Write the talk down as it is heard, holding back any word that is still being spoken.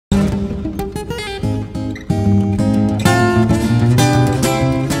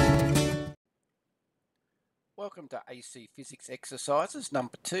Welcome to AC Physics Exercises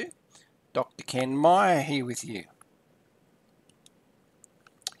number 2. Dr. Ken Meyer here with you.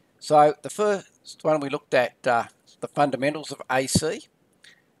 So the first one we looked at the fundamentals of AC.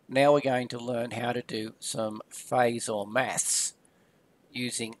 Now we're going to learn how to do some phasor maths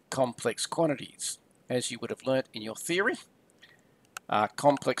using complex quantities. As you would have learnt in your theory,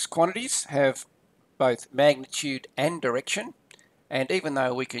 complex quantities have both magnitude and direction, and even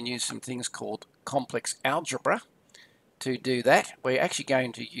though we can use some things called complex algebra to do that, we're actually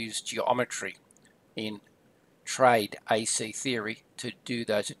going to use geometry in trade AC theory to do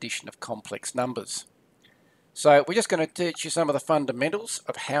those addition of complex numbers. So we're just going to teach you some of the fundamentals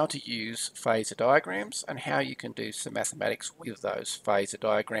of how to use phasor diagrams and how you can do some mathematics with those phasor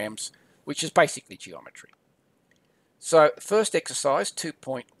diagrams, which is basically geometry. So first exercise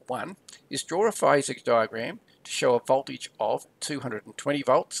 2.1 is draw a phasor diagram to show a voltage of 220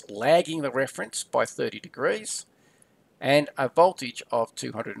 volts lagging the reference by 30 degrees and a voltage of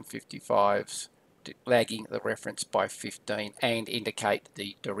 255 lagging the reference by 15 and indicate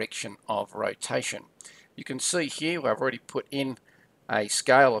the direction of rotation. You can see here I've already put in a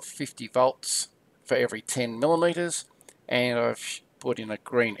scale of 50 volts for every 10 millimeters, and I've put in a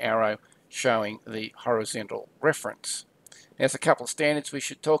green arrow showing the horizontal reference. There's a couple of standards we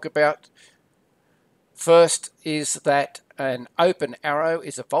should talk about. First is that an open arrow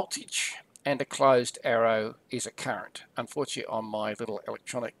is a voltage and a closed arrow is a current. Unfortunately, on my little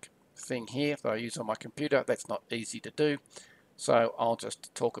electronic thing here that I use on my computer, that's not easy to do. So I'll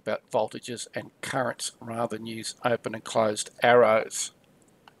just talk about voltages and currents rather than use open and closed arrows.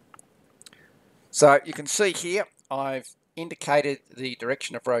 So you can see here I've indicated the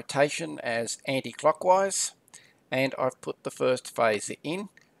direction of rotation as anti-clockwise, and I've put the first phasor in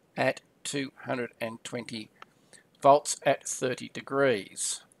at 220 volts at 30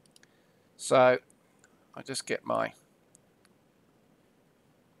 degrees. So I'll just get my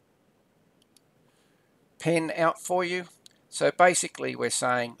pen out for you. So basically we're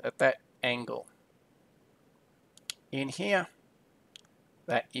saying that that angle in here,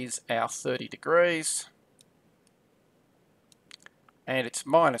 that is our 30 degrees, and it's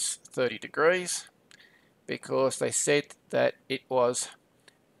minus 30 degrees because they said that it was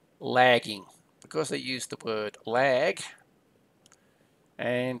lagging, because they used the word lag,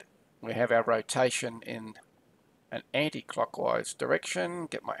 and we have our rotation in an anti-clockwise direction.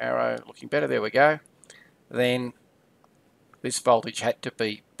 Get my arrow looking better, there we go. Then this voltage had to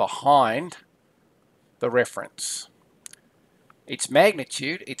be behind the reference. Its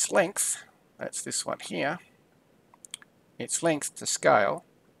magnitude, its length, that's this one here, its length to scale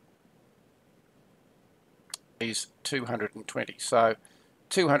is 220. So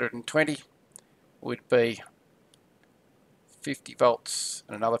 220 would be 50 volts,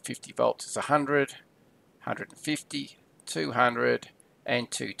 and another 50 volts is 100, 150, 200,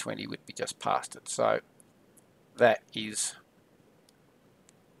 and 220 would be just past it. So that is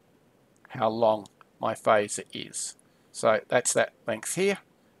how long my phasor is. So that's that length here,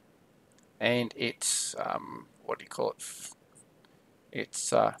 and it's what do you call it?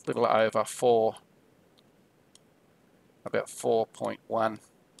 It's a little over about 4.1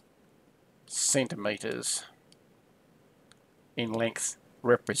 centimeters in length,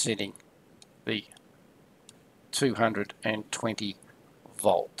 representing the 220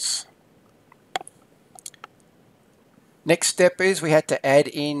 volts. Next step is we had to add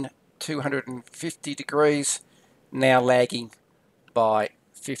in 250 degrees, now lagging by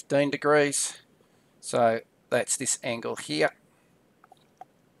 15 degrees. So that's this angle here.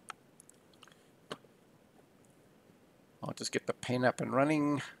 I'll just get the pen up and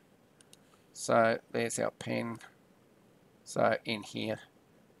running. So there's our pen. So in here,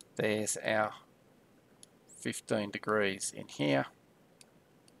 there's our 15 degrees in here.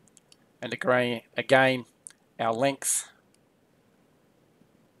 And again, our length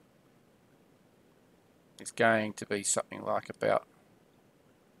is going to be something like about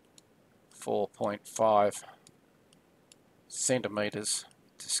 4.5 centimeters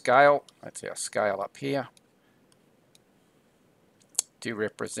to scale. That's our scale up here, to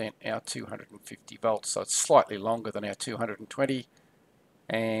represent our 250 volts. So it's slightly longer than our 220,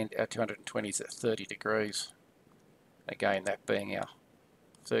 and our 220 is at 30 degrees. Again, that being our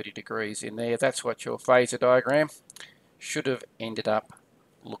 30 degrees in there. That's what your phasor diagram should have ended up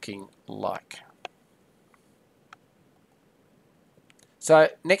looking like. So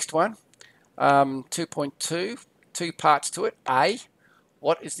next one, 2.2, two parts to it. A,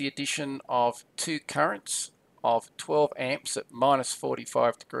 what is the addition of two currents of 12 amps at minus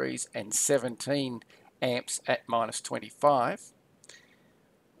 45 degrees and 17 amps at minus 25?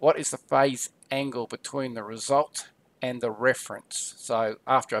 What is the phase angle between the result and the reference. So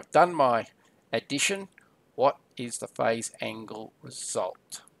after I've done my addition, what is the phase angle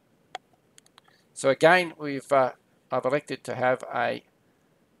result? So again, I've elected to have a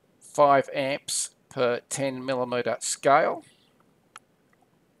 5 amps per 10 millimeter scale.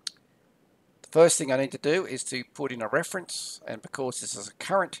 The first thing I need to do is to put in a reference, and because this is a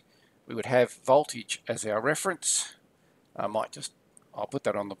current, we would have voltage as our reference. I'll put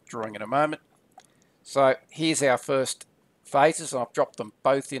that on the drawing in a moment. So here's our first phases, and I've dropped them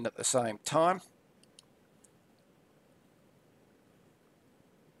both in at the same time.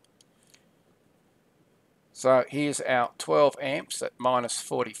 So here's our 12 amps at minus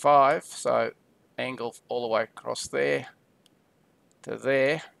 45, so angle all the way across there to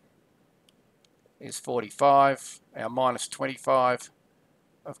there is 45. Our minus 25,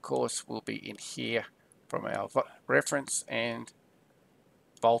 of course, will be in here from our reference, and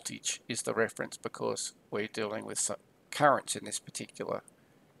voltage is the reference because we're dealing with some currents in this particular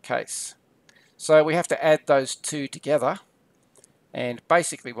case. So we have to add those two together, and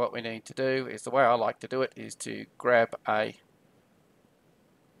basically what we need to do is, the way I like to do it, is to grab a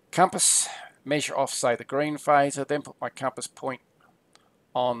compass, measure off, say, the green phaser, then put my compass point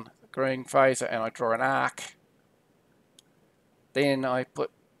on the green phaser and I draw an arc. Then I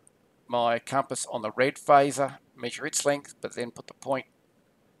put my compass on the red phaser, measure its length, but then put the point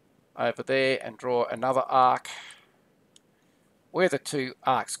over there and draw another arc. Where the two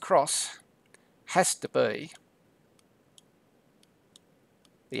arcs cross has to be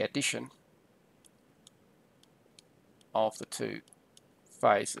the addition of the two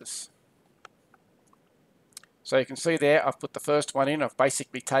phases. So you can see there, I've put the first one in. I've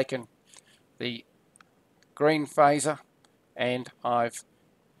basically taken the green phaser and I've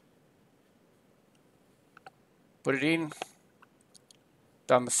put it in.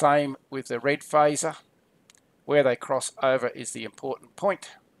 Done the same with the red phaser. Where they cross over is the important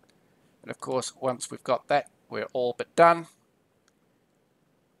point. And of course, once we've got that, we're all but done.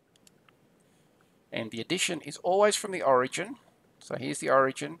 And the addition is always from the origin. So here's the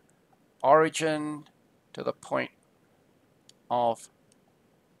origin to the point of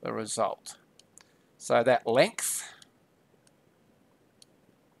the result. So that length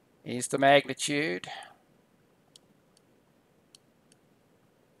is the magnitude.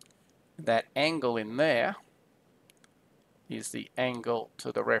 That angle in there is the angle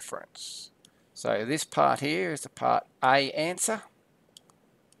to the reference. So this part here is the part A answer,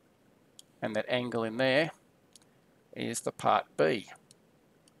 and that angle in there is the part B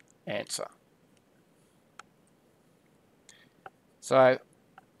answer. So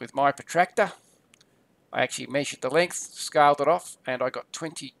with my protractor, I actually measured the length, scaled it off, and I got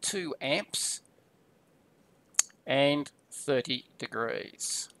 22 amps and 30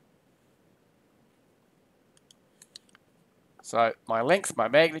 degrees. So my length, my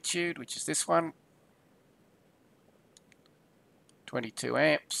magnitude, which is this one, 22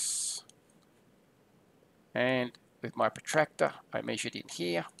 amps, and with my protractor I measured in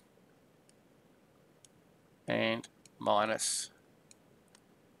here, and minus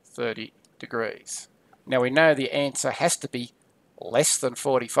 30 degrees. Now we know the answer has to be less than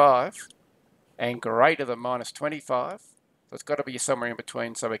 45 and greater than minus 25, so it's got to be somewhere in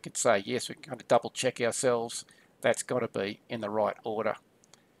between, so we could say yes, we can kind of double check ourselves. That's got to be in the right order.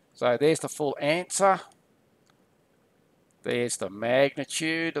 So there's the full answer. There's the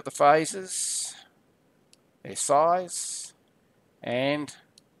magnitude of the phases, their size, and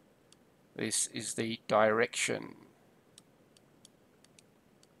this is the direction.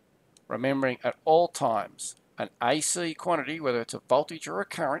 Remembering at all times, an AC quantity, whether it's a voltage or a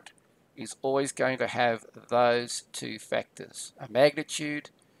current, is always going to have those two factors, a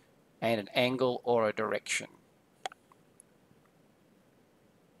magnitude and an angle or a direction.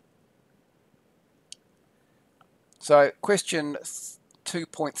 So question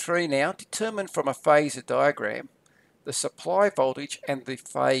 2.3 now, determine from a phasor diagram the supply voltage and the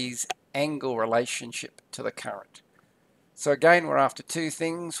phase angle relationship to the current. So again, we're after two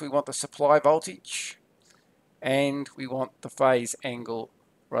things. We want the supply voltage and we want the phase angle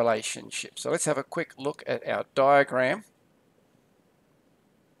relationship. So let's have a quick look at our diagram.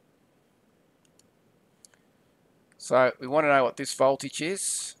 So we want to know what this voltage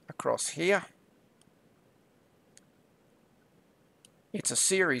is across here. It's a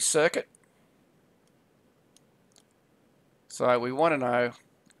series circuit, so we want to know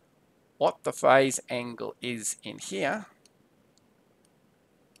what the phase angle is in here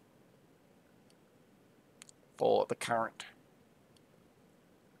for the current.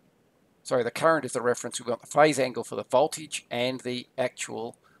 Sorry, the current is the reference. We want the phase angle for the voltage and the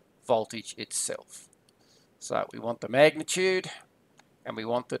actual voltage itself. So we want the magnitude and we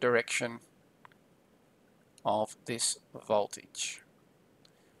want the direction of this voltage.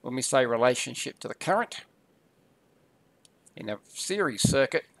 When we say relationship to the current, in a series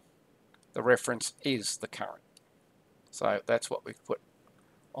circuit, the reference is the current. So that's what we've put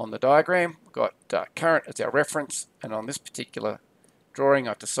on the diagram. We've got current as our reference, and on this particular drawing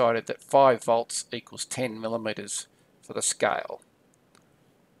I've decided that 5 volts equals 10 millimeters for the scale.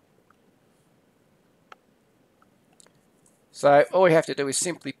 So all we have to do is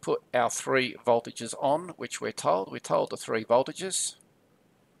simply put our 3 voltages on, which we're told the 3 voltages.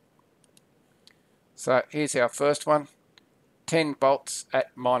 So here's our first one, 10 volts at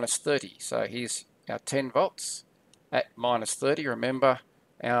minus 30. So here's our 10 volts at minus 30. Remember,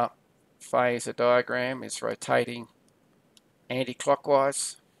 our phasor diagram is rotating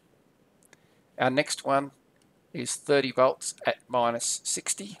anti-clockwise. Our next one is 30 volts at minus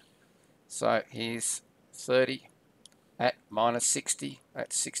 60. So here's 30 at minus 60,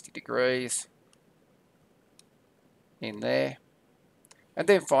 at 60 degrees in there. And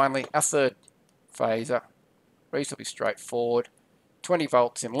then finally, our third phasor, reasonably straightforward, 20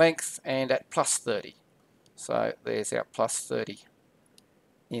 volts in length and at plus 30. So there's our plus 30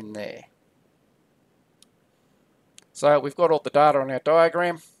 in there. So we've got all the data on our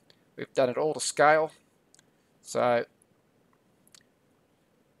diagram. We've done it all to scale. So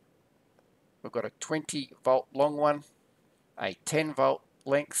we've got a 20 volt long one, a 10 volt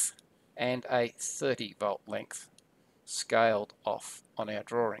length and a 30 volt length scaled off on our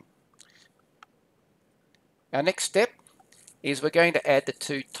drawing. Our next step is we're going to add the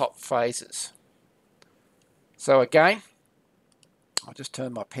 2 top phases. So again, I'll just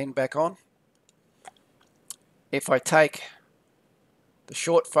turn my pen back on. If I take the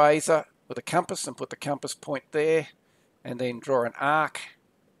short phasor with a compass and put the compass point there and then draw an arc,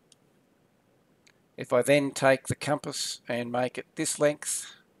 if I then take the compass and make it this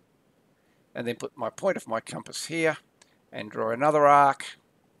length and then put my point of my compass here and draw another arc,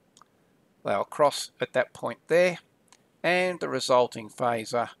 they'll cross at that point there, and the resulting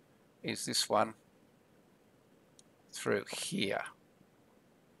phasor is this one through here.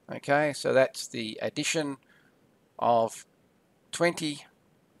 Okay, so that's the addition of 20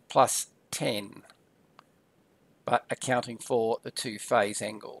 plus 10, but accounting for the 2 phase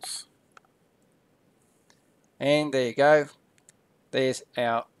angles. And there you go. There's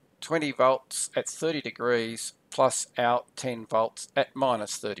our 20 volts at 30 degrees plus our 10 volts at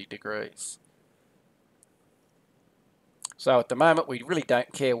minus 30 degrees. So at the moment we really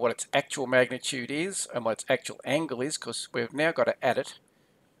don't care what its actual magnitude is and what its actual angle is, because we've now got to add it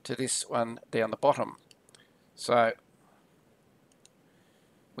to this one down the bottom. So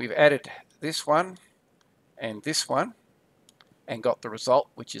we've added this one and got the result,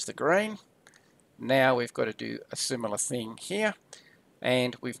 which is the green. Now we've got to do a similar thing here,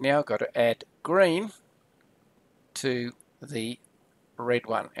 and we've now got to add green to the red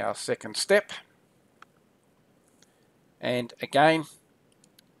one, our second step. And again,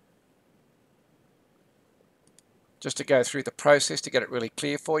 just to go through the process to get it really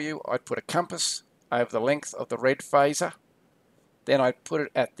clear for you, I'd put a compass over the length of the red phasor, then I'd put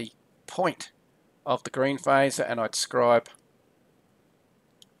it at the point of the green phasor and I'd scribe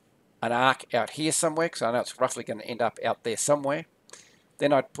an arc out here somewhere, because I know it's roughly going to end up out there somewhere.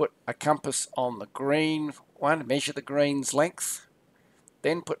 Then I'd put a compass on the green one, measure the green's length,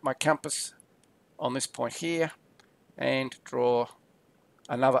 then put my compass on this point here and draw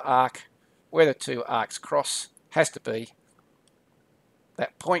another arc where the 2 arcs cross. Has to be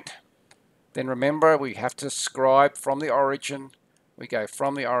that point. Then remember, we have to scribe from the origin. We go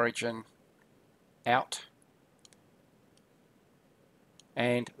from the origin out,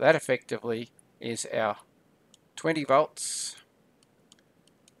 and that effectively is our 20 volts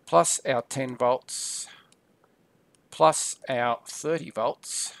plus our 10 volts plus our 30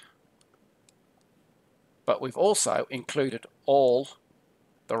 volts, but we've also included all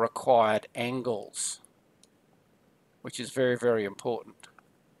the required angles, which is very, very important.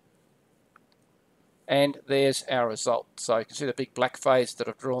 And there's our result. So you can see the big black phase that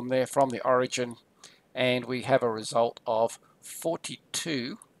I've drawn there from the origin, and we have a result of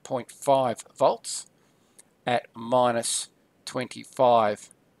 42.5 volts at minus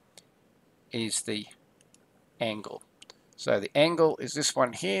 25 is the angle. So the angle is this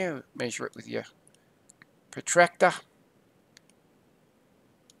one here. Measure it with your protractor.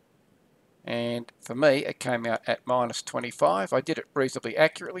 And for me, it came out at minus 25. I did it reasonably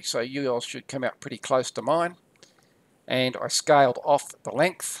accurately, so you all should come out pretty close to mine. And I scaled off the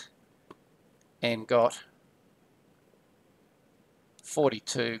length and got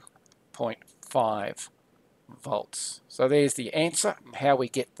 42 2.5 volts. So there's the answer and how we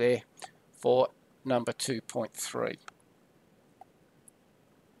get there for number 2.3.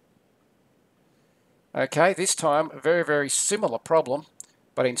 Okay, this time a very, very similar problem,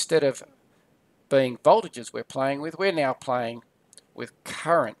 but instead of being voltages we're playing with, we're now playing with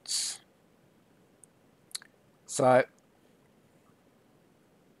currents. So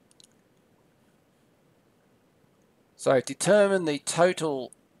determine the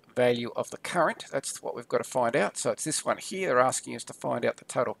total value of the current. That's what we've got to find out. So it's this one here. They're asking us to find out the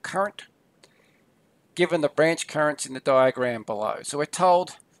total current given the branch currents in the diagram below. So we're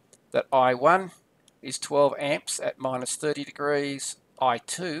told that I1 is 12 amps at minus 30 degrees,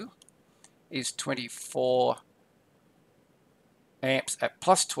 I2 is 24 amps at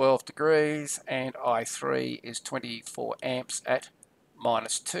plus 12 degrees, and I3 is 24 amps at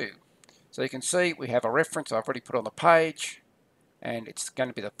minus 2. So you can see we have a reference I've already put on the page, and it's going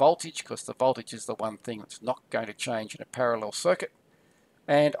to be the voltage because the voltage is the one thing that's not going to change in a parallel circuit.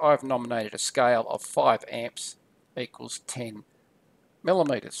 And I've nominated a scale of 5 amps equals 10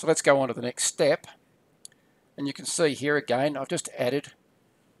 millimeters. So let's go on to the next step. And you can see here again, I've just added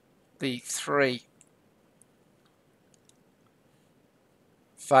the 3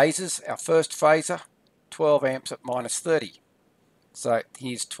 phases. Our first phaser, 12 amps at minus 30. So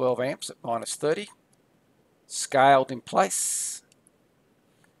here's 12 amps at minus 30, scaled in place.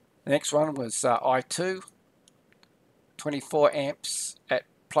 The next one was I2, 24 amps at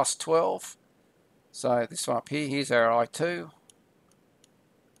plus 12. So this one up here, here's our I2.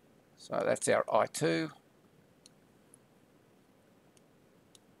 So that's our I2.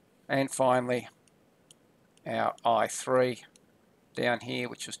 And finally, our I3 down here,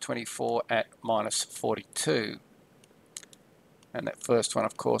 which was 24 at minus 42. And that first one,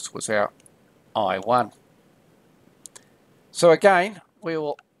 of course, was our I1. So again, we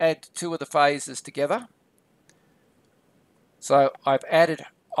will add 2 of the phases together. So I've added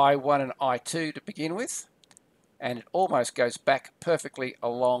I1 and I2 to begin with, and it almost goes back perfectly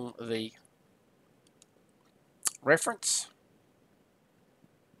along the reference.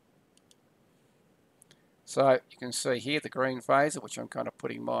 So you can see here the green phaser, which I'm kind of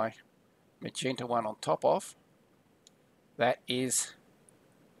putting my magenta one on top of. That is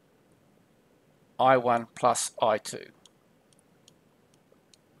I1 plus I2.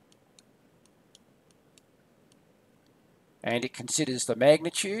 And it considers the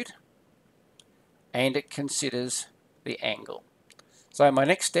magnitude and it considers the angle. So my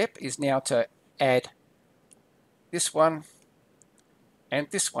next step is now to add this one and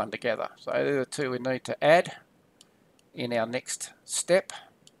this one together. So they're the 2 we need to add in our next step.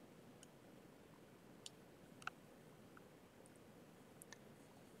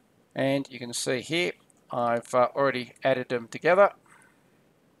 And you can see here I've already added them together.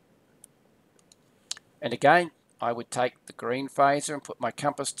 And again, I would take the green phaser and put my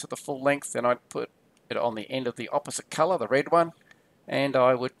compass to the full length, then I'd put it on the end of the opposite colour, the red one, and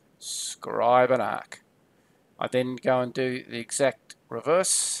I would scribe an arc. I then go and do the exact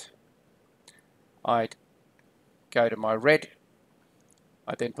reverse. I'd go to my red,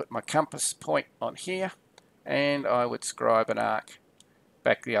 I then put my compass point on here, and I would scribe an arc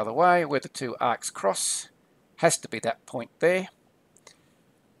back the other way where the 2 arcs cross. Has to be that point there.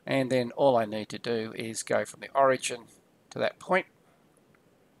 And then all I need to do is go from the origin to that point.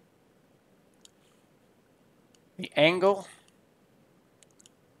 The angle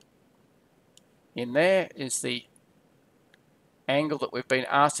in there is the angle that we've been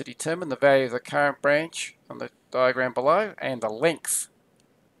asked to determine, the value of the current branch on the diagram below, and the length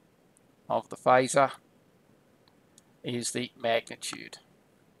of the phaser is the magnitude.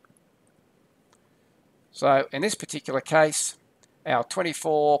 So in this particular case, our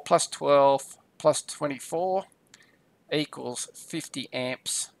 24 plus 12 plus 24 equals 50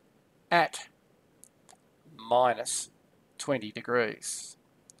 amps at minus 20 degrees.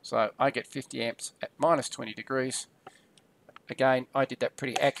 So I get 50 amps at minus 20 degrees. Again, I did that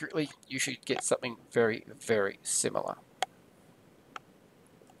pretty accurately. You should get something very, very similar.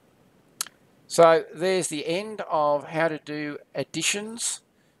 So there's the end of how to do additions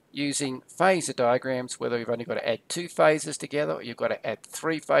using phasor diagrams, whether you've only got to add 2 phases together or you've got to add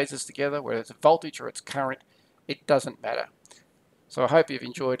 3 phases together, whether it's voltage or it's current, it doesn't matter. So I hope you've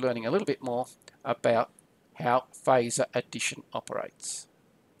enjoyed learning a little bit more about how phasor addition operates.